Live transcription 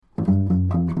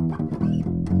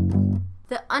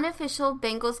unofficial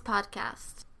Bengals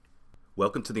podcast.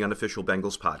 Welcome to the unofficial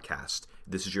Bengals podcast.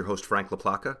 This is your host, Frank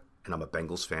LaPlaca, and I'm a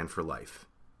Bengals fan for life.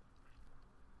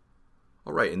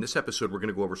 All right, in this episode, we're going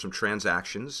to go over some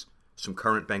transactions, some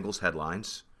current Bengals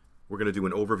headlines. We're going to do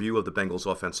an overview of the Bengals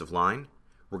offensive line.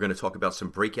 We're going to talk about some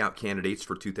breakout candidates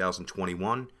for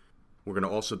 2021. We're going to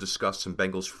also discuss some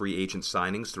Bengals free agent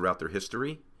signings throughout their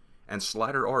history. And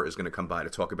Slyder Art is going to come by to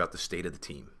talk about the state of the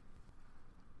team.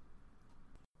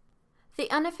 The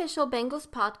unofficial Bengals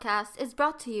podcast is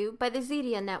brought to you by the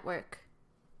Zedia Network.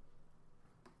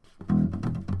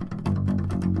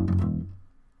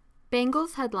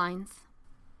 Bengals headlines.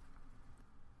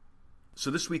 So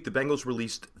this week, the Bengals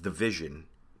released The Vision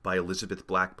by Elizabeth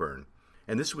Blackburn.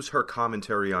 And this was her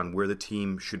commentary on where the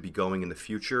team should be going in the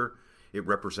future. It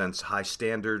represents high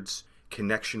standards,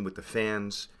 connection with the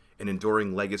fans, an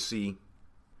enduring legacy.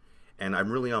 And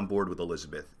I'm really on board with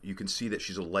Elizabeth. You can see that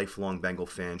she's a lifelong Bengal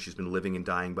fan. She's been living and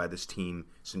dying by this team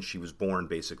since she was born,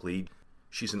 basically.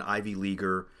 She's an Ivy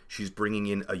Leaguer. She's bringing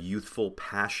in a youthful,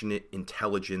 passionate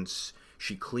intelligence.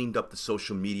 She cleaned up the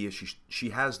social media.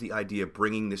 She has the idea of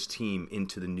bringing this team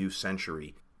into the new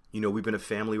century. You know, we've been a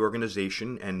family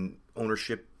organization, and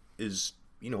ownership is,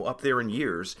 up there in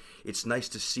years. It's nice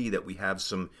to see that we have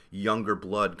some younger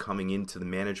blood coming into the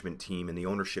management team and the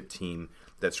ownership team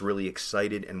that's really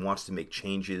excited and wants to make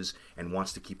changes and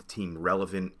wants to keep the team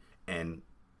relevant and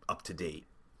up to date.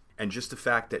 And just the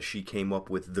fact that she came up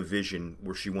with the vision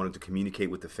where she wanted to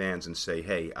communicate with the fans and say,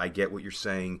 hey, I get what you're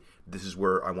saying. This is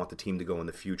where I want the team to go in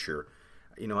the future.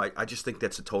 I just think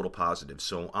that's a total positive.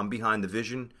 So I'm behind the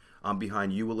vision. I'm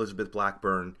behind you, Elizabeth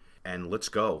Blackburn. And let's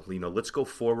go. Let's go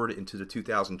forward into the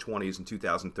 2020s and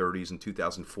 2030s and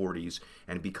 2040s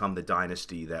and become the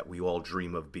dynasty that we all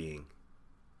dream of being.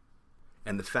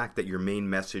 And the fact that your main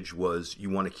message was you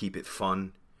want to keep it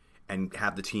fun and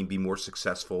have the team be more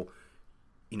successful,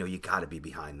 you got to be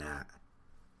behind that.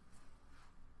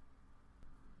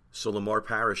 So Lamar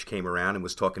Parrish came around and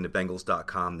was talking to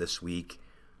Bengals.com this week.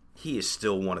 He is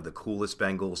still one of the coolest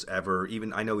Bengals ever.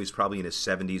 Even I know he's probably in his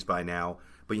 70s by now.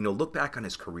 But, look back on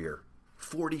his career.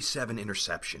 47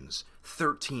 interceptions,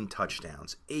 13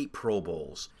 touchdowns, 8 Pro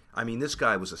Bowls. I mean, this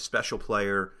guy was a special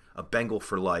player, a Bengal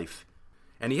for life.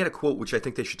 And he had a quote which I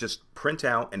think they should just print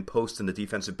out and post in the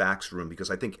defensive backs room because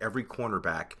I think every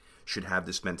cornerback should have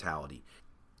this mentality.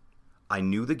 I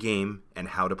knew the game and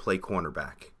how to play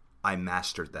cornerback. I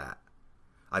mastered that.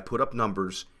 I put up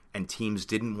numbers and teams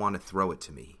didn't want to throw it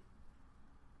to me.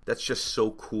 That's just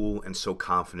so cool and so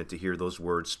confident to hear those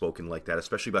words spoken like that,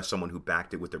 especially by someone who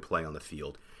backed it with their play on the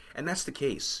field. And that's the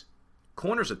case.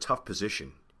 Corner's a tough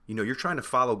position. You're trying to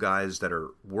follow guys that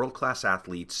are world-class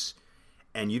athletes,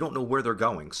 and you don't know where they're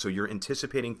going. So you're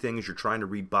anticipating things, you're trying to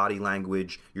read body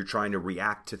language, you're trying to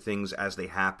react to things as they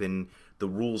happen. The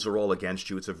rules are all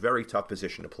against you. It's a very tough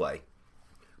position to play.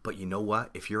 But you know what?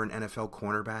 If you're an NFL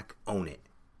cornerback, own it.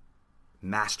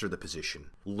 Master the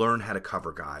position. Learn how to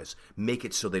cover guys. Make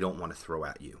it so they don't want to throw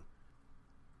at you.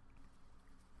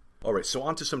 All right, so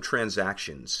on to some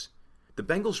transactions. The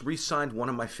Bengals re-signed one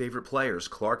of my favorite players,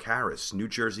 Clark Harris, New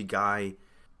Jersey guy,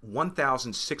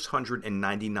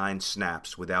 1,699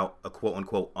 snaps without a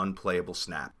quote-unquote unplayable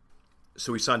snap.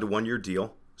 So he signed a one-year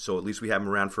deal, so at least we have him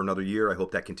around for another year. I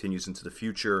hope that continues into the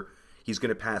future. He's going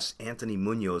to pass Anthony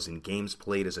Munoz in games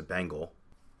played as a Bengal.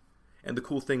 And the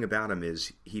cool thing about him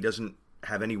is he doesn't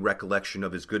have any recollection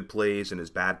of his good plays and his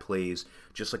bad plays.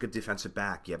 Just like a defensive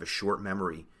back, you have a short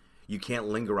memory. You can't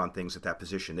linger on things at that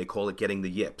position. They call it getting the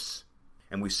yips.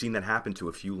 And we've seen that happen to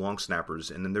a few long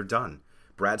snappers, and then they're done.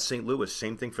 Brad St. Louis,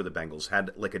 same thing for the Bengals, had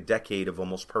like a decade of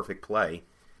almost perfect play,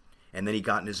 and then he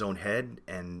got in his own head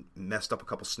and messed up a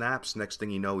couple snaps. Next thing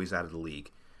you know, he's out of the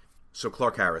league. So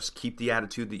Clark Harris, keep the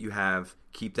attitude that you have,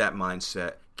 keep that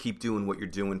mindset, keep doing what you're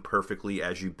doing perfectly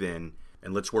as you've been,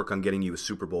 and let's work on getting you a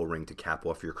Super Bowl ring to cap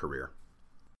off your career.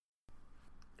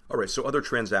 All right, so other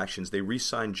transactions. They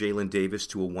re-signed Jalen Davis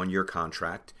to a one-year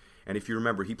contract, and if you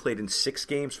remember, he played in 6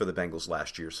 games for the Bengals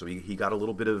last year, so he got a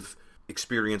little bit of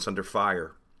experience under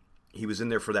fire. He was in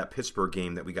there for that Pittsburgh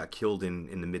game that we got killed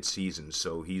in the midseason,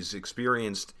 so he's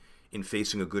experienced in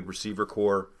facing a good receiver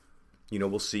core.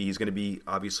 We'll see. He's going to be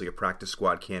obviously a practice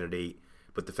squad candidate,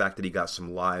 but the fact that he got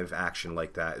some live action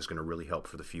like that is going to really help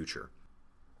for the future.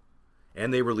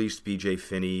 And they released B.J.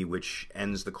 Finney, which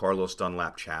ends the Carlos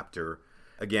Dunlap chapter.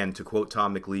 Again, to quote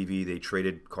Tom McLeavy, they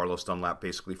traded Carlos Dunlap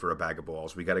basically for a bag of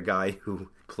balls. We got a guy who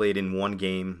played in one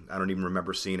game. I don't even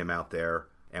remember seeing him out there.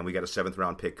 And we got a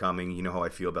 7th-round pick coming. You know how I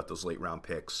feel about those late-round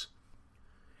picks.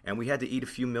 And we had to eat a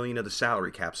few million of the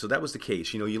salary cap. So that was the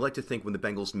case. You like to think when the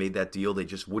Bengals made that deal, they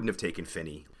just wouldn't have taken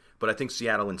Finney. But I think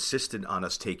Seattle insisted on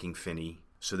us taking Finney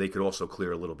So they could also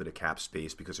clear a little bit of cap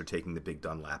space because they're taking the big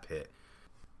Dunlap hit.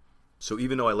 So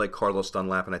even though I like Carlos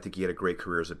Dunlap and I think he had a great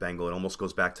career as a Bengal, it almost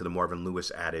goes back to the Marvin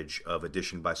Lewis adage of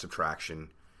addition by subtraction,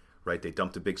 right? They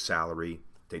dumped a big salary.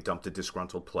 They dumped a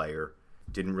disgruntled player.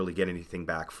 Didn't really get anything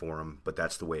back for him, but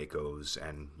that's the way it goes,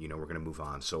 and, we're going to move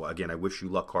on. So again, I wish you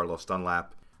luck, Carlos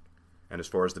Dunlap. And as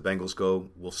far as the Bengals go,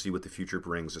 we'll see what the future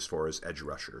brings as far as edge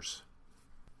rushers.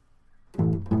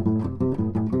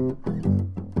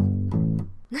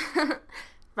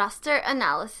 Roster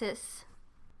analysis.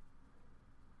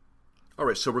 All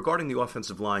right, so regarding the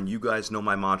offensive line, you guys know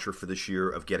my mantra for this year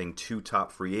of getting 2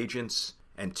 top free agents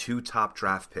and 2 top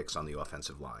draft picks on the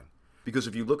offensive line. Because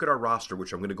if you look at our roster,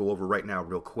 which I'm going to go over right now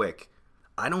real quick,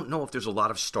 I don't know if there's a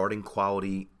lot of starting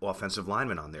quality offensive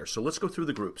linemen on there. So let's go through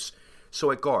the groups. So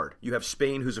at guard, you have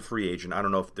Spain, who's a free agent. I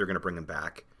don't know if they're going to bring him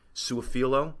back.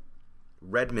 Suafilo,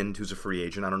 Redmond, who's a free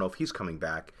agent. I don't know if he's coming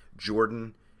back.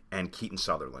 Jordan, and Keaton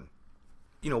Sutherland.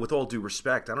 With all due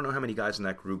respect, I don't know how many guys in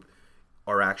that group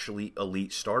are actually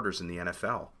elite starters in the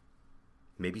NFL.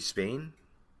 Maybe Spain?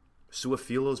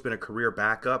 Suafilo's been a career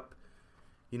backup.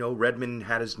 Redmond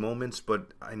had his moments,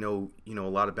 but I know, a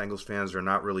lot of Bengals fans are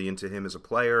not really into him as a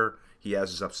player. He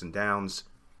has his ups and downs.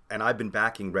 And I've been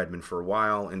backing Redmond for a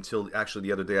while until actually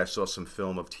the other day I saw some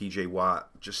film of TJ Watt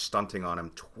just stunting on him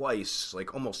twice,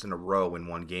 like almost in a row in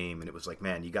one game. And it was like,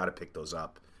 man, you got to pick those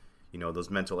up. Those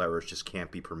mental errors just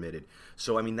can't be permitted.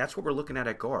 So, that's what we're looking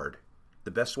at guard.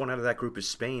 The best one out of that group is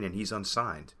Spain, and he's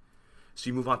unsigned. So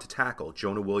you move on to tackle.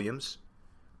 Jonah Williams,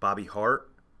 Bobby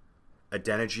Hart,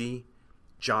 Adeniji,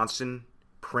 Johnson,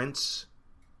 Prince.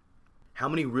 How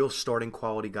many real starting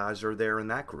quality guys are there in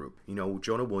that group?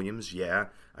 Jonah Williams, yeah.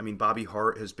 Bobby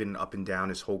Hart has been up and down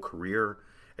his whole career.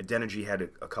 Adeniji had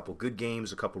a couple good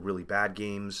games, a couple really bad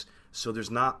games. So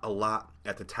there's not a lot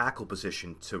at the tackle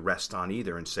position to rest on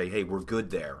either and say, hey, we're good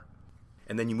there.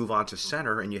 And then you move on to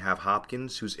center, and you have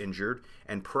Hopkins, who's injured,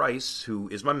 and Price, who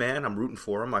is my man. I'm rooting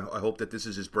for him. I hope that this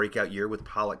is his breakout year with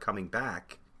Pollock coming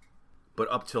back.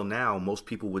 But up till now, most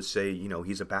people would say,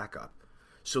 he's a backup.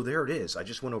 So there it is. I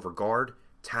just went over guard,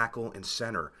 tackle, and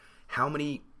center. How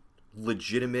many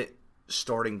legitimate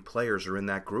starting players are in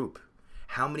that group?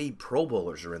 How many Pro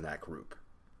Bowlers are in that group?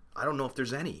 I don't know if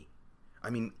there's any.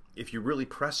 If you really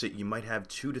press it, you might have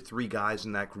 2 to 3 guys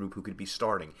in that group who could be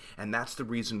starting. And that's the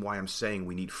reason why I'm saying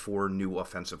we need 4 new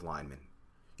offensive linemen.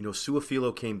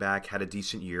 Suafilo came back, had a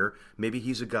decent year. Maybe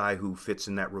he's a guy who fits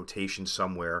in that rotation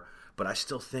somewhere. But I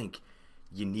still think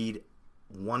you need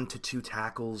 1 to 2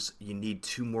 tackles, you need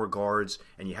 2 more guards,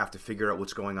 and you have to figure out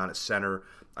what's going on at center.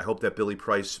 I hope that Billy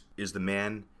Price is the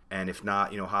man. And if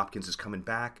not, Hopkins is coming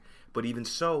back. But even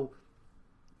so,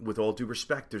 with all due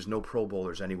respect, there's no Pro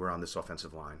Bowlers anywhere on this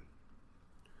offensive line.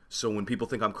 So when people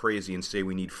think I'm crazy and say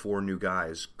we need 4 new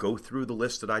guys, go through the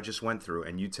list that I just went through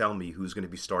and you tell me who's going to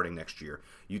be starting next year.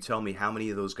 You tell me how many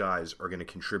of those guys are going to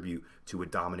contribute to a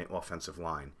dominant offensive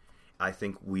line. I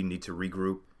think we need to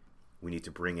regroup. We need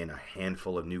to bring in a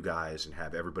handful of new guys and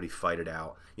have everybody fight it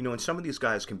out. And some of these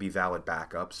guys can be valid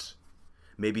backups.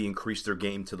 Maybe increase their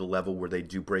game to the level where they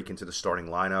do break into the starting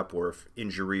lineup, or if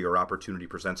injury or opportunity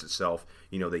presents itself,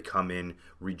 they come in,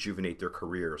 rejuvenate their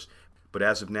careers. But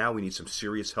as of now, we need some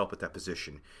serious help at that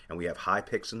position. And we have high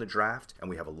picks in the draft, and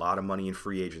we have a lot of money in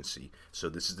free agency. So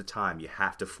this is the time. You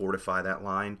have to fortify that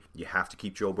line. You have to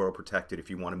keep Joe Burrow protected if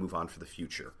you want to move on for the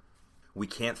future. We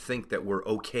can't think that we're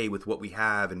okay with what we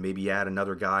have and maybe add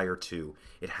another guy or 2.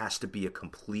 It has to be a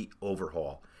complete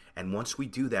overhaul. And once we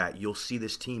do that, you'll see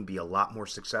this team be a lot more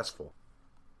successful.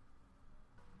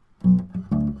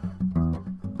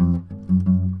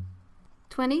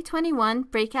 '21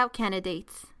 breakout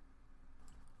candidates.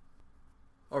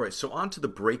 All right, so on to the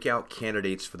breakout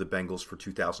candidates for the Bengals for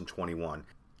 2021.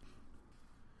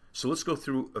 So let's go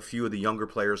through a few of the younger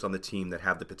players on the team that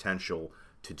have the potential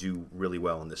to do really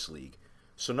well in this league.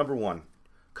 So number 1,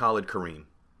 Khalid Kareem.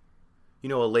 A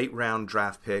late round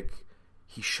draft pick.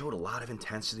 He showed a lot of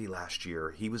intensity last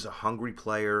year. He was a hungry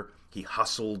player. He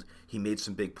hustled. He made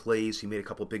some big plays. He made a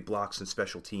couple big blocks in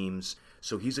special teams.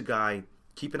 So he's a guy,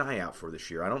 keep an eye out for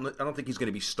this year. I don't think he's going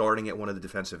to be starting at one of the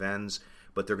defensive ends,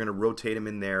 but they're going to rotate him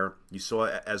in there. You saw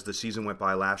as the season went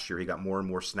by last year, he got more and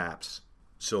more snaps.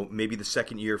 So maybe the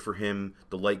second year for him,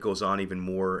 the light goes on even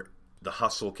more. The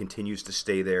hustle continues to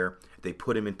stay there. They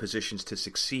put him in positions to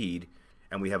succeed,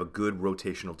 and we have a good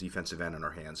rotational defensive end in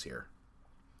our hands here.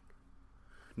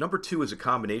 Number 2 is a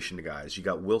combination of guys. You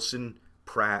got Wilson,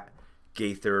 Pratt,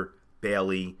 Gaither,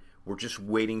 Bailey. We're just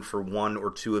waiting for 1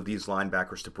 or 2 of these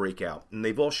linebackers to break out. And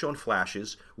they've all shown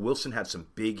flashes. Wilson had some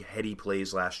big, heady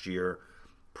plays last year.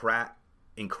 Pratt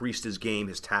increased his game.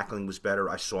 His tackling was better.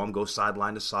 I saw him go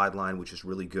sideline to sideline, which is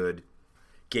really good.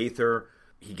 Gaither,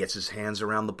 he gets his hands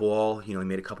around the ball. He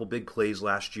made a couple big plays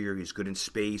last year. He's good in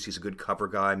space. He's a good cover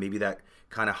guy. Maybe that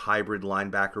kind of hybrid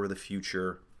linebacker of the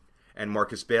future. And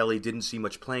Marcus Bailey didn't see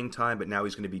much playing time, but now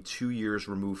he's going to be 2 years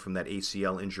removed from that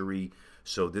ACL injury.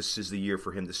 So this is the year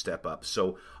for him to step up.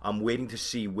 So I'm waiting to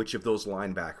see which of those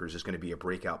linebackers is going to be a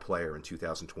breakout player in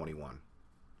 2021.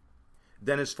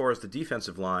 Then as far as the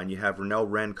defensive line, you have Renell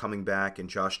Wren coming back and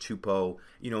Josh Tupou,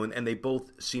 and they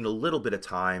both seen a little bit of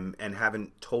time and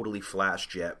haven't totally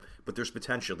flashed yet, but there's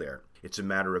potential there. It's a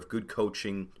matter of good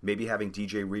coaching, maybe having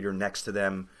DJ Reader next to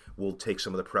them will take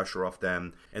some of the pressure off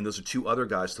them, and those are two other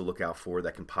guys to look out for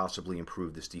that can possibly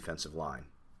improve this defensive line.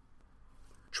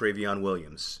 Travion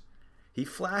Williams. He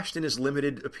flashed in his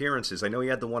limited appearances. I know he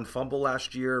had the one fumble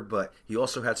last year, but he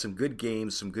also had some good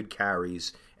games, some good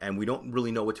carries, and we don't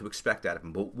really know what to expect out of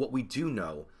him. But what we do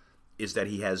know is that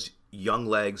he has young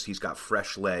legs, he's got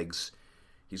fresh legs,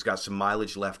 he's got some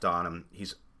mileage left on him.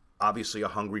 He's obviously a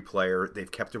hungry player.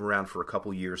 They've kept him around for a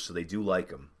couple years, so they do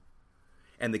like him.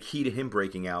 And the key to him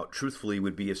breaking out, truthfully,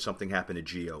 would be if something happened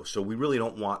to Gio. So we really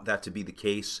don't want that to be the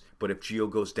case, but if Gio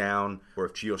goes down or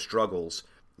if Gio struggles,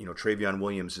 Travion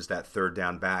Williams is that third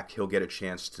down back. He'll get a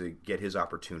chance to get his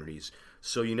opportunities.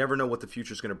 So you never know what the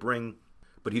future's going to bring,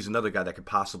 but he's another guy that could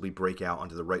possibly break out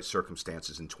under the right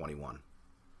circumstances in 21.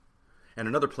 And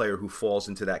another player who falls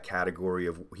into that category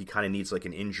of he kind of needs like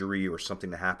an injury or something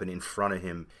to happen in front of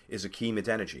him is Akeem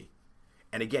Adeniji.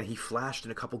 And again, he flashed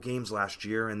in a couple games last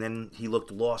year, and then he looked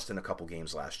lost in a couple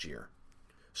games last year.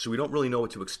 So we don't really know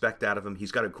what to expect out of him.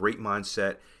 He's got a great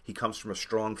mindset. He comes from a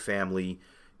strong family.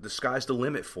 The sky's the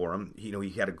limit for him. He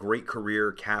had a great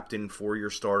career, captain, 4-year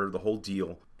starter, the whole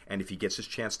deal. And if he gets his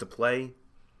chance to play,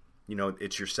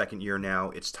 it's your second year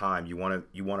now. It's time. You want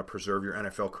to preserve your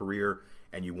NFL career,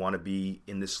 and you want to be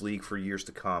in this league for years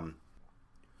to come.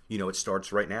 It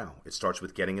starts right now. It starts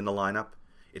with getting in the lineup.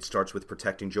 It starts with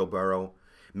protecting Joe Burrow.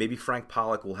 Maybe Frank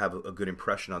Pollock will have a good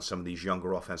impression on some of these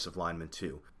younger offensive linemen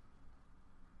too.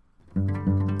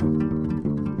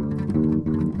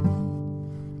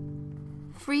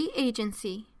 Free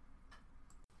agency.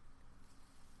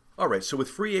 All right, so with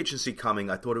free agency coming,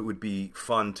 I thought it would be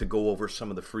fun to go over some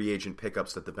of the free agent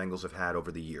pickups that the Bengals have had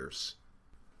over the years.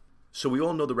 So we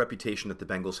all know the reputation that the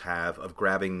Bengals have of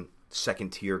grabbing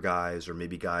second-tier guys or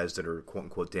maybe guys that are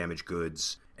quote-unquote damaged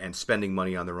goods and spending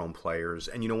money on their own players.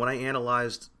 And when I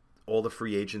analyzed all the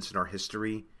free agents in our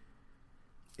history,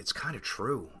 it's kind of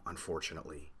true,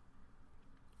 unfortunately.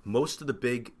 Most of the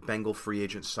big Bengal free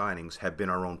agent signings have been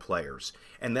our own players.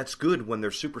 And that's good when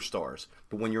they're superstars.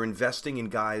 But when you're investing in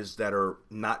guys that are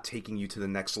not taking you to the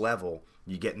next level,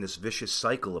 you get in this vicious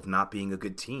cycle of not being a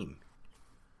good team.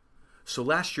 So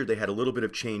last year they had a little bit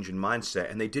of change in mindset,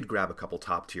 and they did grab a couple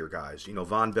top-tier guys.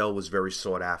 Von Bell was very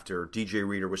sought after. DJ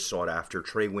Reader was sought after.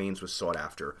 Trey Waynes was sought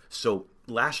after. So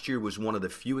last year was one of the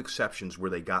few exceptions where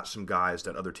they got some guys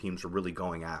that other teams were really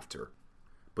going after.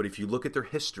 But if you look at their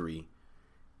history,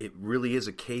 it really is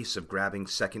a case of grabbing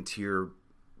second-tier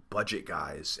budget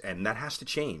guys, and that has to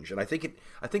change. And I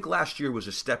think last year was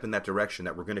a step in that direction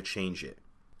that we're going to change it.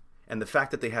 And the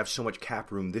fact that they have so much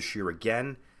cap room this year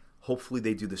again, hopefully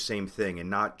they do the same thing and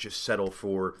not just settle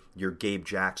for your Gabe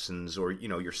Jacksons or,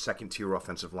 your second-tier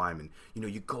offensive linemen.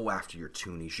 You go after your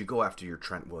Toonies, you go after your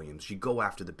Trent Williams, you go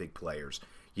after the big players.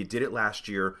 You did it last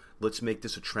year. Let's make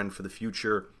this a trend for the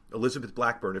future. Elizabeth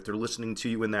Blackburn, if they're listening to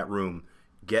you in that room,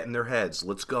 get in their heads.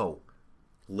 Let's go.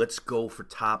 Let's go for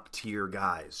top-tier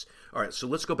guys. All right, so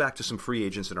let's go back to some free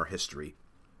agents in our history.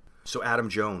 So Adam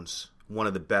Jones, one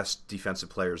of the best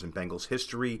defensive players in Bengals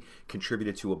history,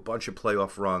 contributed to a bunch of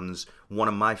playoff runs, one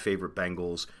of my favorite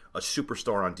Bengals, a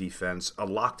superstar on defense, a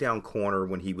lockdown corner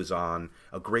when he was on,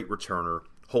 a great returner,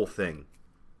 whole thing.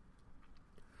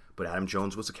 But Adam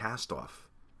Jones was a cast-off.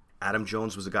 Adam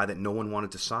Jones was a guy that no one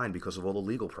wanted to sign because of all the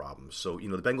legal problems. So,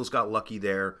 the Bengals got lucky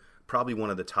there. Probably one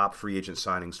of the top free agent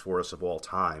signings for us of all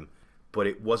time. But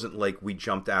it wasn't like we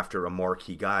jumped after a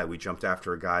marquee guy. We jumped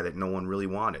after a guy that no one really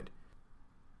wanted.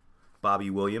 Bobby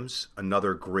Williams,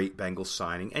 another great Bengals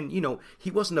signing. And,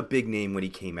 he wasn't a big name when he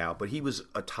came out, but he was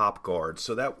a top guard.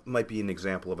 So that might be an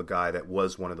example of a guy that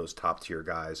was one of those top-tier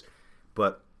guys,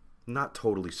 but not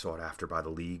totally sought after by the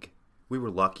league. We were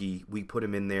lucky. We put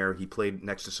him in there. He played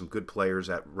next to some good players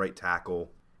at right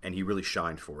tackle, and he really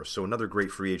shined for us. So another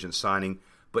great free agent signing,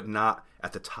 but not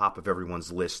at the top of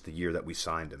everyone's list the year that we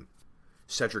signed him.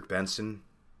 Cedric Benson,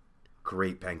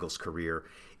 great Bengals career.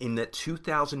 In that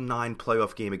 2009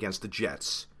 playoff game against the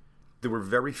Jets, there were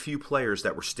very few players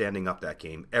that were standing up that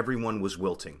game. Everyone was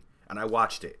wilting. And I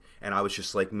watched it, and I was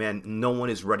just like, man, no one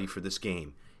is ready for this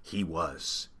game. He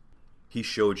was. He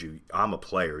showed you, I'm a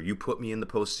player. You put me in the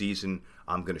postseason,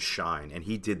 I'm going to shine. And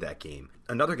he did that game.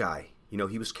 Another guy,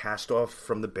 he was cast off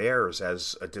from the Bears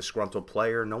as a disgruntled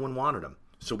player. No one wanted him.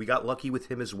 So we got lucky with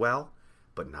him as well,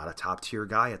 but not a top-tier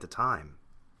guy at the time.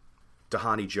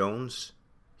 Dhani Jones,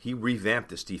 he revamped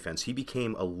this defense. He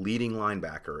became a leading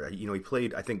linebacker. He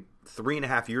played, I think,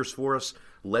 3.5 years for us,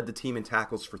 led the team in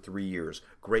tackles for 3 years.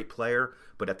 Great player,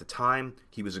 but at the time,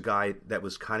 he was a guy that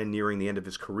was kind of nearing the end of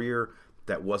his career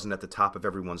that wasn't at the top of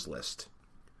everyone's list.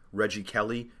 Reggie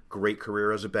Kelly, great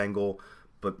career as a Bengal,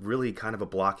 but really kind of a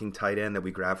blocking tight end that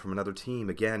we grabbed from another team.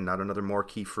 Again, not another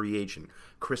marquee free agent.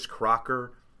 Chris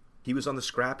Crocker, he was on the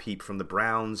scrap heap from the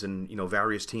Browns and,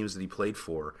 various teams that he played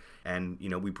for. And,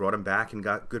 we brought him back and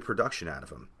got good production out of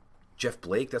him. Jeff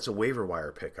Blake, that's a waiver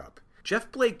wire pickup.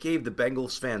 Jeff Blake gave the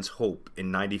Bengals fans hope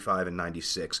in 95 and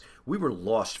 96. We were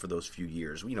lost for those few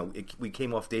years. We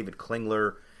came off David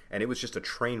Klingler, and it was just a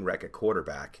train wreck at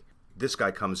quarterback. This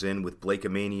guy comes in with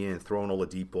Blake-a-mania and throwing all the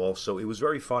deep balls, so it was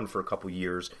very fun for a couple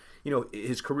years.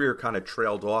 His career kind of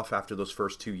trailed off after those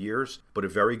first 2 years, but a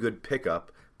very good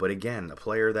pickup. But again, a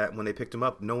player that when they picked him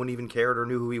up, no one even cared or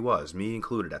knew who he was, me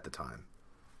included at the time.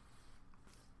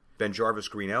 Ben Jarvis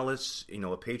Green Ellis,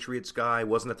 a Patriots guy,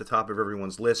 wasn't at the top of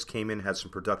everyone's list, came in, had some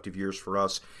productive years for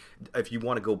us. If you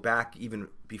want to go back even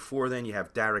before then, you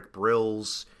have Derek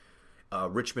Brills,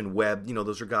 Richmond Webb.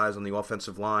 Those are guys on the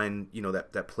offensive line,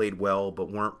 that played well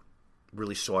but weren't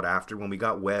really sought after. When we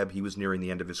got Webb, he was nearing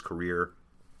the end of his career.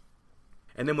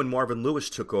 And then when Marvin Lewis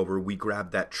took over, we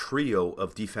grabbed that trio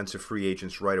of defensive free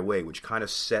agents right away, which kind of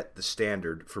set the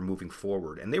standard for moving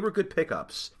forward. And they were good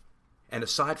pickups. And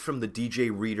aside from the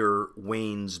DJ Reader,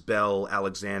 Waynes, Bell,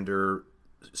 Alexander,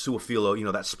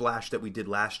 Suafilo, that splash that we did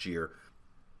last year,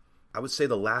 I would say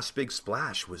the last big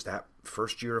splash was that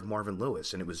first year of Marvin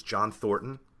Lewis. And it was John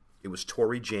Thornton, it was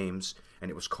Torrey James, and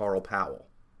it was Carl Powell.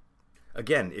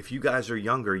 Again, if you guys are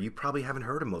younger, you probably haven't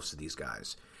heard of most of these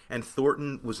guys. And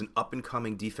Thornton was an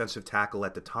up-and-coming defensive tackle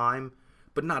at the time,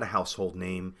 but not a household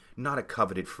name, not a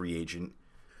coveted free agent.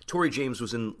 Torrey James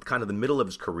was in kind of the middle of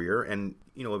his career and,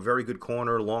 a very good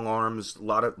corner, long arms, a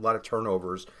lot of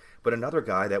turnovers. But another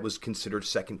guy that was considered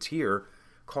second tier,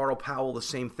 Carl Powell, the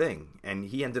same thing. And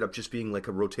he ended up just being like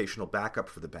a rotational backup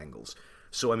for the Bengals.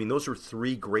 So, those are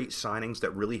 3 great signings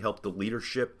that really helped the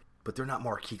leadership, but they're not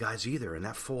marquee guys either. And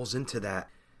that falls into that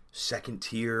second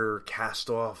tier, cast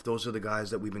off. Those are the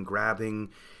guys that we've been grabbing.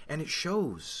 And it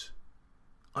shows.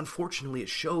 Unfortunately, it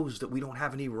shows that we don't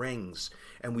have any rings,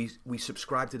 and we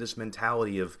subscribe to this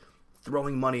mentality of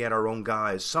throwing money at our own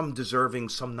guys, some deserving,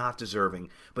 some not deserving,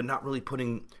 but not really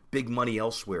putting big money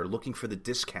elsewhere, looking for the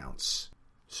discounts.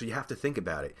 So you have to think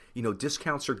about it.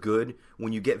 Discounts are good.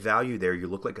 When you get value there, you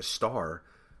look like a star,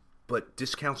 but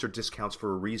discounts are discounts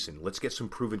for a reason. Let's get some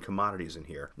proven commodities in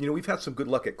here. We've had some good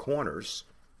luck at corners.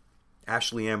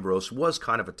 Ashley Ambrose was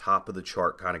kind of a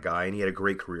top-of-the-chart kind of guy, and he had a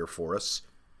great career for us.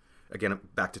 Again,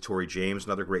 back to Torrey James,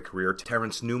 another great career.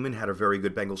 Terrence Newman had a very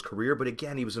good Bengals career, but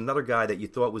again, he was another guy that you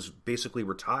thought was basically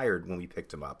retired when we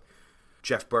picked him up.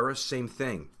 Jeff Burris, same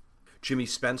thing. Jimmy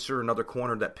Spencer, another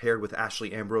corner that paired with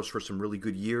Ashley Ambrose for some really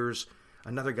good years.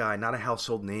 Another guy, not a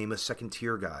household name, a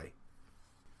second-tier guy.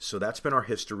 So that's been our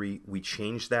history. We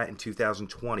changed that in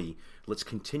 2020. Let's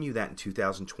continue that in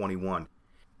 2021.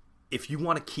 If you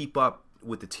want to keep up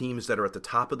with the teams that are at the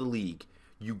top of the league,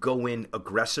 you go in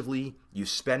aggressively, you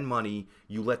spend money,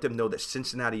 you let them know that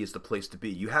Cincinnati is the place to be.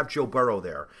 You have Joe Burrow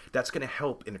there. That's going to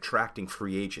help in attracting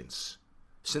free agents.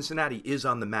 Cincinnati is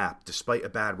on the map despite a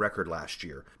bad record last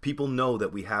year. People know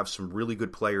that we have some really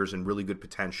good players and really good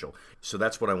potential. So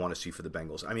that's what I want to see for the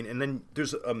Bengals. And then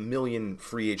there's a million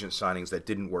free agent signings that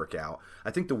didn't work out. I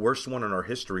think the worst one in our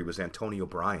history was Antonio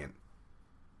Bryant.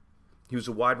 He was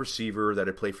a wide receiver that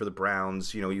had played for the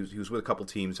Browns. He was with a couple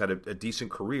teams, had a decent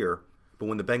career. But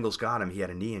when the Bengals got him, he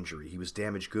had a knee injury. He was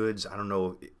damaged goods. I don't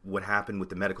know what happened with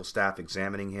the medical staff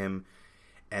examining him.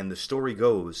 And the story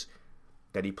goes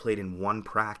that he played in one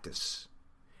practice.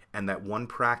 And that one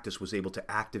practice was able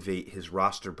to activate his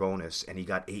roster bonus, and he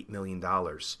got $8 million.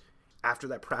 After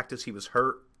that practice, he was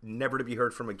hurt, never to be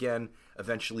heard from again,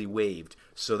 eventually waived.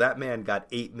 So that man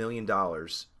got $8 million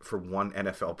for one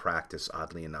NFL practice,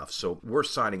 oddly enough. So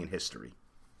worst signing in history.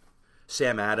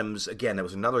 Sam Adams, again, that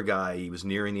was another guy. He was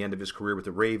nearing the end of his career with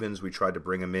the Ravens. We tried to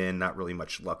bring him in. Not really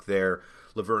much luck there.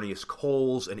 Lavernius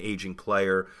Coles, an aging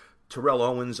player. Terrell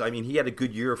Owens, he had a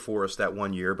good year for us that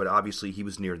 1 year, but obviously he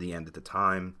was near the end at the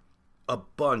time. A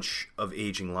bunch of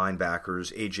aging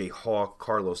linebackers. A.J. Hawk,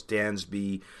 Carlos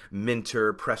Dansby,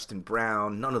 Minter, Preston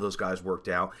Brown. None of those guys worked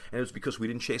out. And it was because we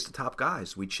didn't chase the top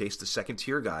guys. We chased the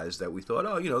second-tier guys that we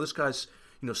thought, this guy's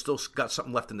still got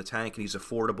something left in the tank and he's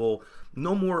affordable.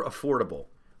 No more affordable.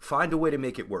 Find a way to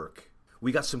make it work.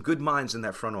 We got some good minds in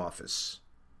that front office.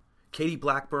 Katie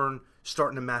Blackburn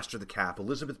starting to master the cap.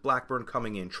 Elizabeth Blackburn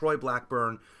coming in. Troy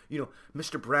Blackburn.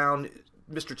 Mr. Brown,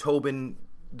 Mr. Tobin.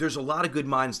 There's a lot of good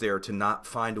minds there to not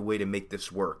find a way to make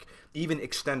this work. Even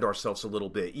extend ourselves a little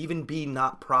bit. Even be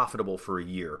not profitable for a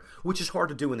year, which is hard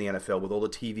to do in the NFL with all the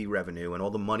TV revenue and all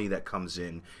the money that comes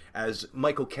in. As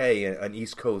Michael Kay, an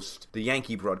East Coast, the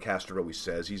Yankee broadcaster always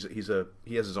says, he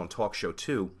has his own talk show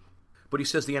too, but he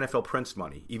says the NFL prints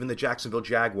money. Even the Jacksonville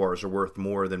Jaguars are worth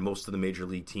more than most of the major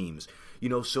league teams.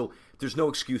 So there's no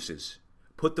excuses.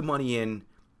 Put the money in.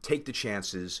 Take the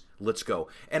chances. Let's go.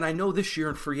 And I know this year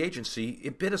in free agency,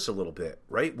 it bit us a little bit,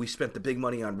 right? We spent the big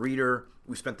money on Reeder.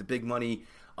 We spent the big money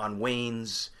on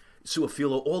Waynes,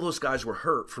 Suafilo. All those guys were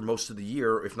hurt for most of the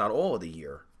year, if not all of the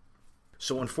year.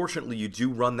 So unfortunately, you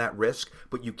do run that risk,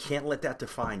 but you can't let that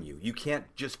define you. You can't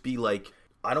just be like,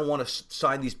 I don't want to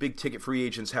sign these big ticket free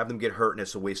agents, have them get hurt, and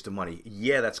it's a waste of money.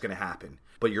 Yeah, that's going to happen.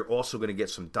 But you're also going to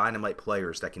get some dynamite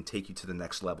players that can take you to the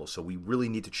next level. So we really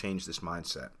need to change this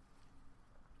mindset.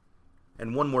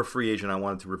 And one more free agent I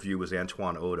wanted to review was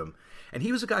Antoine Odom. And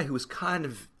he was a guy who was kind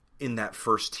of in that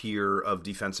first tier of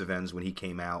defensive ends when he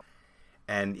came out.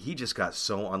 And he just got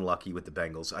so unlucky with the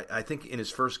Bengals. I think in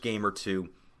his first game or two,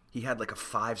 he had like a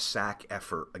 5-sack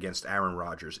effort against Aaron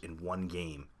Rodgers in one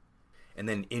game. And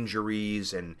then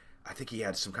injuries, and I think he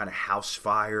had some kind of house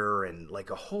fire, and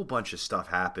like a whole bunch of stuff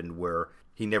happened where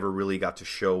he never really got to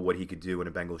show what he could do in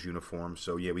a Bengals uniform.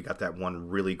 So, yeah, we got that one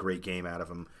really great game out of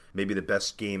him. Maybe the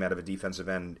best game out of a defensive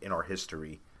end in our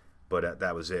history. But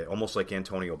that was it. Almost like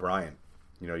Antonio Bryant.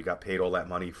 You got paid all that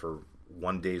money for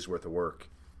one day's worth of work.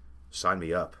 Sign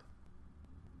me up.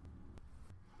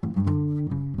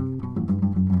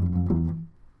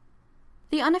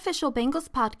 The Unofficial Bengals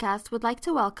Podcast would like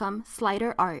to welcome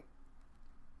Slyder Art.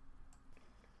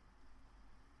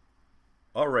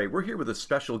 All right, we're here with a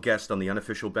special guest on the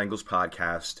Unofficial Bengals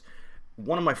Podcast,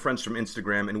 one of my friends from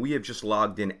Instagram, and we have just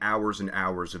logged in hours and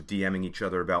hours of DMing each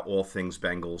other about all things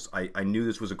Bengals. I knew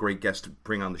this was a great guest to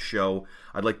bring on the show.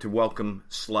 I'd like to welcome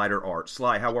Slyder Art.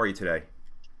 Sly, how are you today?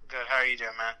 Good. How are you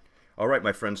doing, man? All right,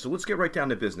 my friend. So let's get right down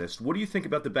to business. What do you think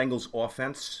about the Bengals'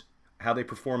 offense, how they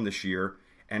perform this year,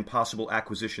 and possible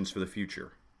acquisitions for the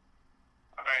future?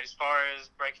 All right, as far as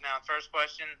breaking down the first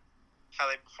question, how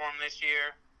they perform this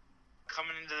year,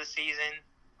 coming into the season,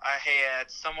 I had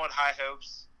somewhat high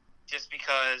hopes just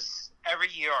because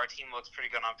every year our team looks pretty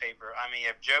good on paper. I mean,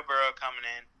 you have Joe Burrow coming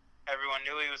in. Everyone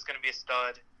knew he was going to be a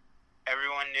stud.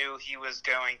 Everyone knew he was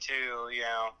going to,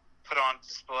 put on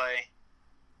display.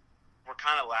 We're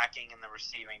kind of lacking in the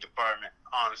receiving department,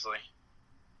 honestly.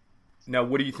 Now,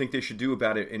 what do you think they should do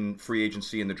about it in free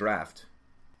agency and the draft?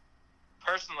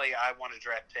 Personally, I want to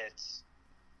draft Pitts.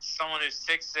 Someone who's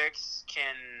 6'6",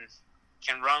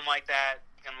 can run like that,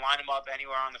 can line them up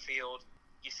anywhere on the field.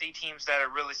 You see teams that are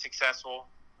really successful,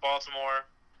 Baltimore,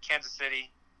 Kansas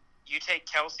City. You take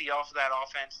Kelsey off of that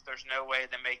offense, there's no way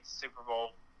they make the Super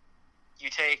Bowl. You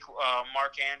take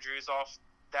Mark Andrews off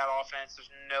that offense,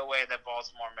 there's no way that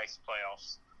Baltimore makes the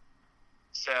playoffs.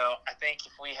 So I think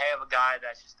if we have a guy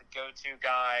that's just a go-to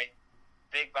guy,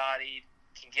 big-bodied,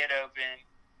 can get open,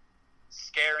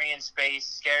 scary in space,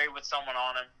 scary with someone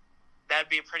on him, that'd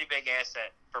be a pretty big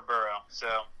asset for Burrow. So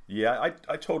yeah,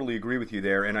 I totally agree with you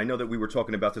there, and I know that we were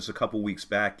talking about this a couple weeks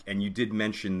back, and you did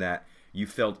mention that you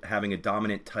felt having a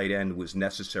dominant tight end was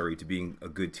necessary to being a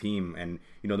good team. And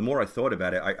the more I thought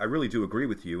about it, I really do agree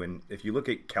with you. And if you look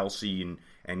at Kelsey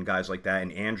and guys like that,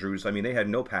 and Andrews, I mean, they had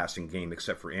no passing game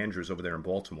except for Andrews over there in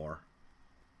Baltimore.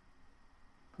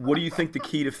 What do you think the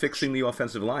key to fixing the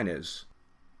offensive line is?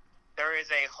 There is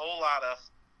a whole lot of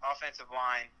offensive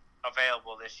line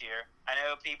available this year. I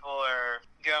know people are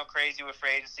going crazy with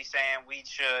free agency saying we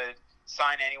should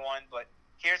sign anyone, but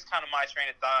here's kind of my train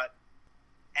of thought.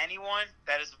 Anyone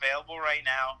that is available right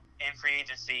now in free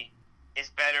agency is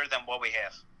better than what we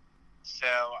have. So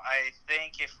I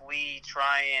think if we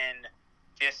try and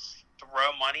just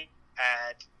throw money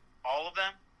at all of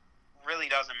them, really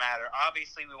doesn't matter.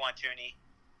 Obviously, we want Tooney.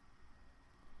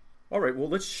 All right, well,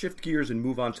 let's shift gears and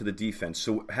move on to the defense.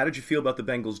 So how did you feel about the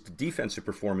Bengals' defensive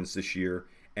performance this year,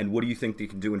 and what do you think they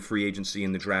can do in free agency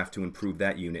and the draft to improve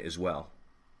that unit as well?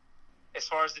 As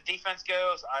far as the defense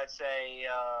goes, I'd say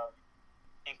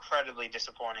incredibly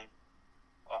disappointing.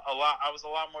 I was a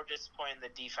lot more disappointed in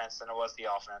the defense than it was the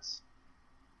offense.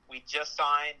 We just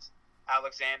signed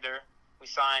Alexander. We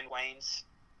signed Waynes.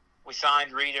 We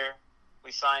signed Reeder.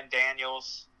 We signed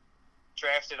Daniels.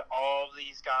 Drafted all of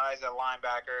these guys at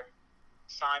linebacker.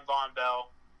 Signed Von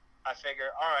Bell. I figure,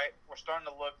 all right, we're starting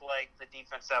to look like the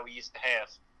defense that we used to have.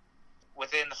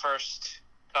 Within the first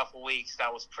couple weeks,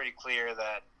 that was pretty clear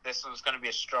that this was going to be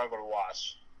a struggle to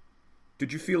watch.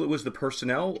 Did you feel it was the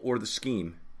personnel or the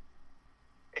scheme?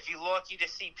 If you look, you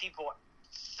just see people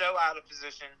so out of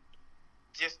position,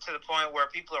 just to the point where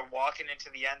people are walking into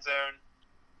the end zone.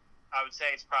 I would say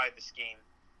it's probably the scheme.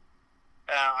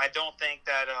 I don't think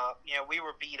that, we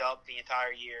were beat up the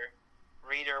entire year.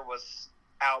 Reeder was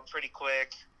out pretty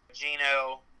quick.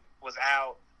 Gino was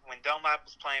out. When Dunlap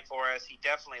was playing for us, he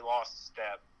definitely lost a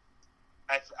step.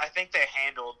 I think they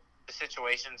handled the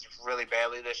situations really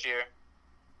badly this year.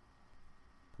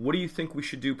 What do you think we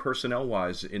should do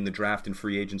personnel-wise in the draft and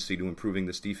free agency to improving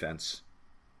this defense?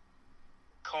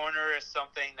 Corner is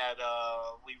something that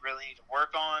we really need to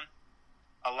work on.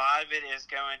 A lot of it is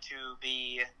going to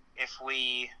be if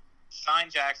we sign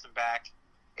Jackson back,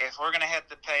 if we're going to have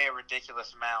to pay a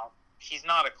ridiculous amount. He's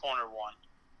not a corner one.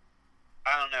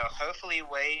 I don't know. Hopefully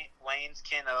Waynes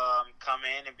can come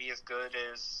in and be as good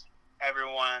as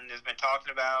everyone has been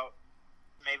talking about.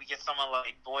 Maybe get someone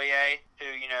like Boye, who,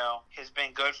 has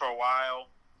been good for a while.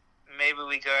 Maybe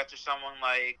we go after someone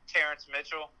like Terrence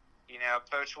Mitchell,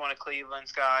 poach one of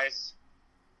Cleveland's guys.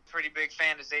 Pretty big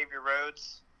fan of Xavier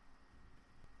Rhodes.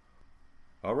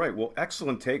 All right. Well,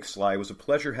 excellent take, Sly. It was a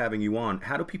pleasure having you on.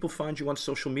 How do people find you on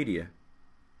social media?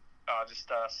 Just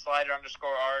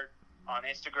Slyder_Art on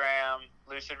Instagram,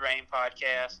 Lucid Rain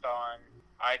Podcast on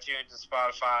iTunes and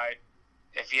Spotify.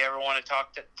 If you ever want to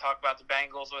talk about the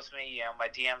Bengals with me, my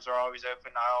DMs are always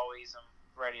open. I always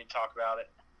am ready to talk about it.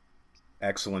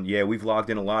 Excellent. Yeah, we've logged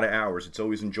in a lot of hours. It's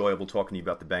always enjoyable talking to you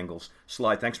about the Bengals.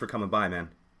 Sly, thanks for coming by, man.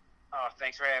 Oh,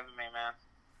 thanks for having me, man.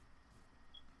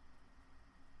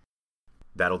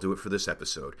 That'll do it for this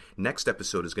episode. Next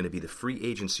episode is going to be the free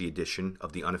agency edition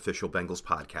of the Unofficial Bengals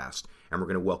podcast, and we're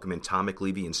going to welcome in Tom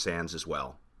McLevy and Sands as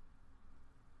well.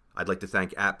 I'd like to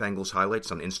thank @Bengals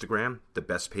Highlights on Instagram, the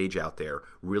best page out there.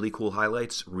 Really cool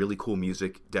highlights, really cool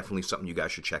music, definitely something you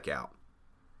guys should check out.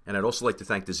 And I'd also like to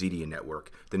thank the Zedia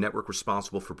Network, the network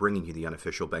responsible for bringing you the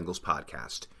Unofficial Bengals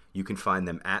podcast. You can find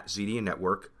them at Zedia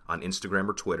Network on Instagram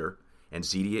or Twitter, and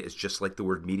Zedia is just like the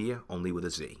word media, only with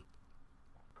a Z.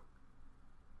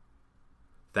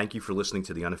 Thank you for listening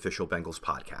to the Unofficial Bengals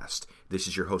podcast. This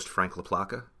is your host, Frank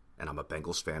LaPlaca, and I'm a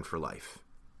Bengals fan for life.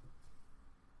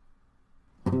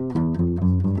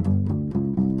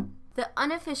 The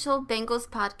Unofficial Bengals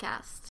podcast.